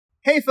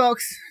Hey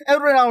folks,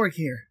 Edward Elric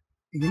here.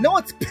 And you know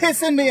what's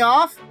pissing me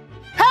off?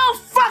 How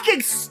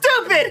fucking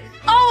stupid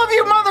all of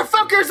you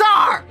motherfuckers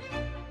are!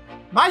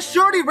 My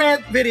Shorty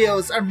rant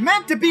videos are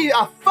meant to be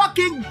a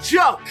fucking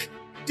joke.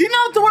 Do you know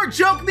what the word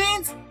joke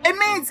means? It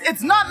means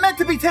it's not meant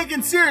to be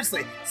taken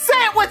seriously. Say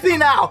it with me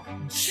now.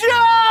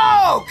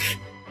 Joke!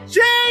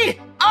 J-O-K-E!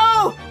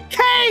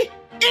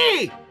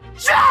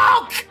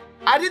 Joke!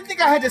 I didn't think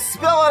I had to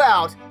spell it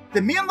out.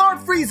 That me and Lord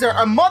Freezer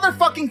are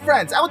motherfucking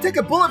friends. I would take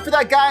a bullet for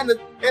that guy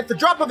at the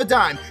drop of a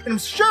dime, and I'm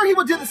sure he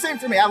would do the same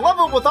for me. I love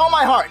him with all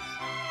my heart.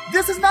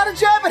 This is not a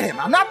jab at him.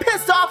 I'm not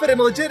pissed off at him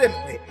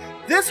legitimately.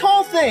 This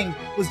whole thing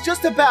was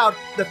just about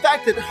the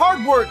fact that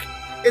hard work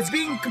is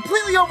being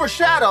completely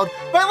overshadowed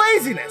by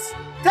laziness.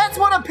 That's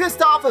what I'm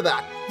pissed off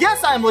about.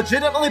 Yes, I'm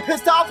legitimately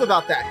pissed off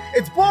about that.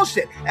 It's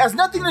bullshit. It has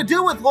nothing to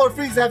do with Lord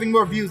Freezer having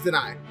more views than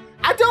I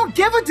don't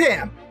give a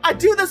damn. I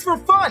do this for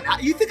fun.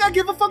 You think I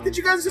give a fuck that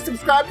you guys just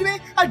subscribe to me?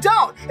 I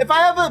don't. If I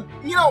have a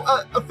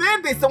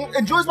fan base that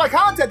enjoys my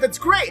content, that's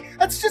great.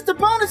 That's just a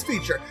bonus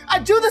feature. I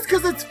do this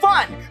because it's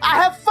fun. I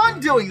have fun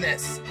doing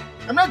this.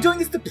 I'm not doing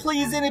this to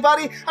please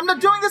anybody. I'm not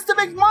doing this to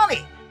make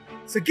money.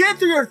 So get it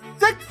through your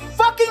thick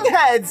fucking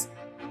heads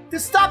to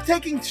stop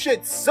taking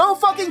shit so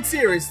fucking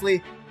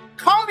seriously.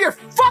 Calm your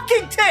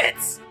fucking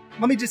tits.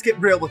 Let me just get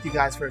real with you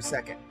guys for a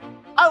second.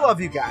 I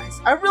love you guys.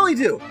 I really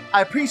do.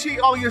 I appreciate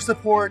all your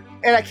support,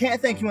 and I can't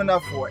thank you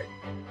enough for it.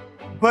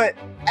 But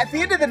at the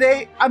end of the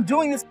day, I'm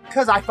doing this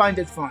because I find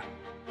it fun.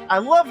 I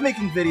love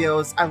making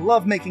videos. I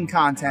love making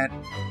content.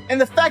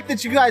 And the fact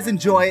that you guys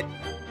enjoy it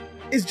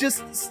is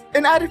just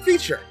an added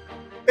feature.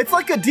 It's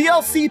like a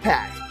DLC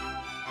pack.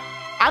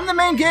 I'm the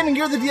main game and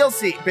you're the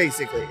DLC,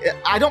 basically.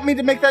 I don't mean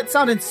to make that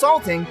sound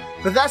insulting,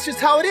 but that's just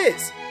how it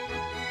is.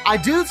 I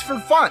do this for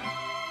fun.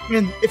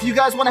 And if you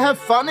guys want to have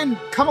fun and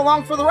come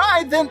along for the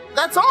ride, then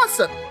that's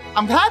awesome.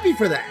 I'm happy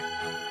for that.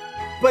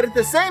 But at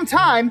the same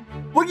time,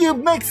 when you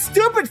make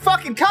stupid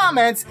fucking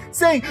comments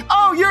saying,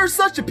 oh, you're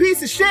such a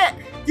piece of shit,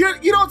 you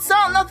don't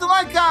sound nothing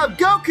like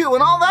Goku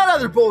and all that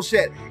other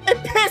bullshit, it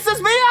pisses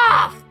me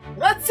off!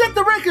 Let's set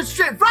the record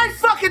straight right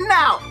fucking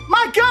now!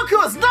 My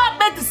Goku is not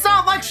meant to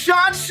sound like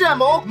Sean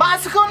Schemmel,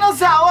 Masako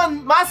Nozawa,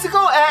 and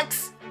Masako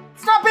X.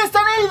 It's not based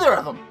on either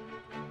of them.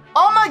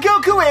 All my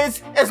Goku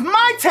is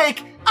my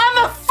take on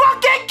the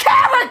fucking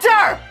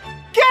character!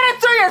 Get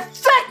it through your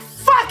thick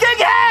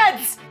fucking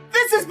heads!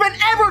 This has been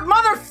Edward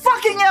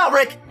motherfucking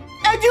Elric,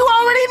 and you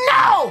already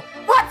know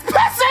what's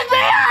pissing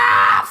me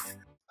off!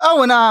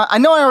 Oh, and I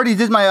know I already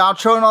did my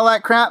outro and all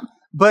that crap,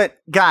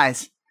 but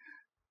guys,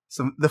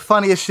 the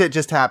funniest shit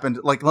just happened.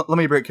 Like, let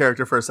me break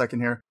character for a second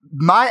here.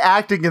 My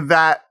acting in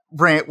that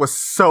rant was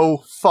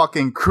so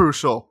fucking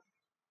crucial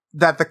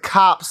that the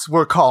cops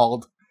were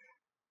called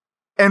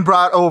and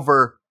brought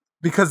over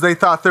because they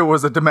thought there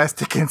was a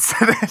domestic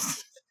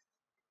incident.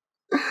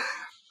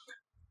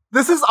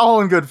 This is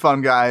all in good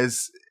fun,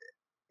 guys.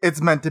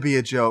 It's meant to be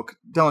a joke.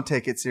 Don't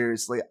take it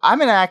seriously.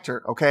 I'm an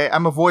actor, okay?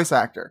 I'm a voice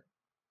actor.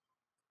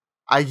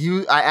 I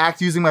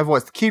act using my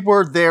voice. The key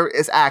word there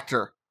is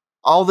actor.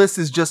 All this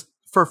is just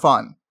for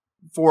fun.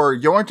 For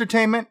your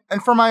entertainment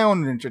and for my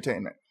own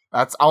entertainment.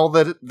 That's all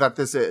that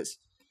this is.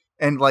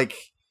 And like,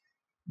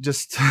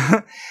 just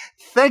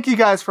thank you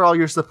guys for all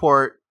your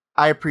support.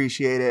 I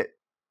appreciate it.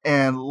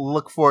 And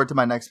look forward to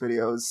my next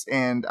videos.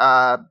 And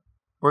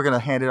we're gonna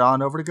hand it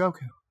on over to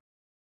Goku.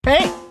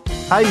 Hey,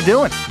 how you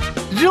doing?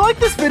 Did you like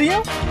this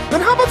video?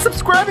 Then how about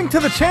subscribing to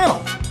the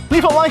channel?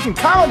 Leave a like and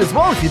comment as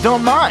well if you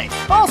don't mind.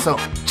 Also,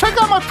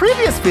 check out my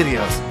previous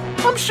videos.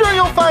 I'm sure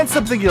you'll find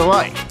something you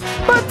like.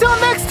 But until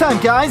next time,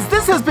 guys,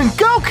 this has been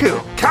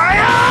Goku.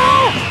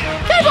 Kyle!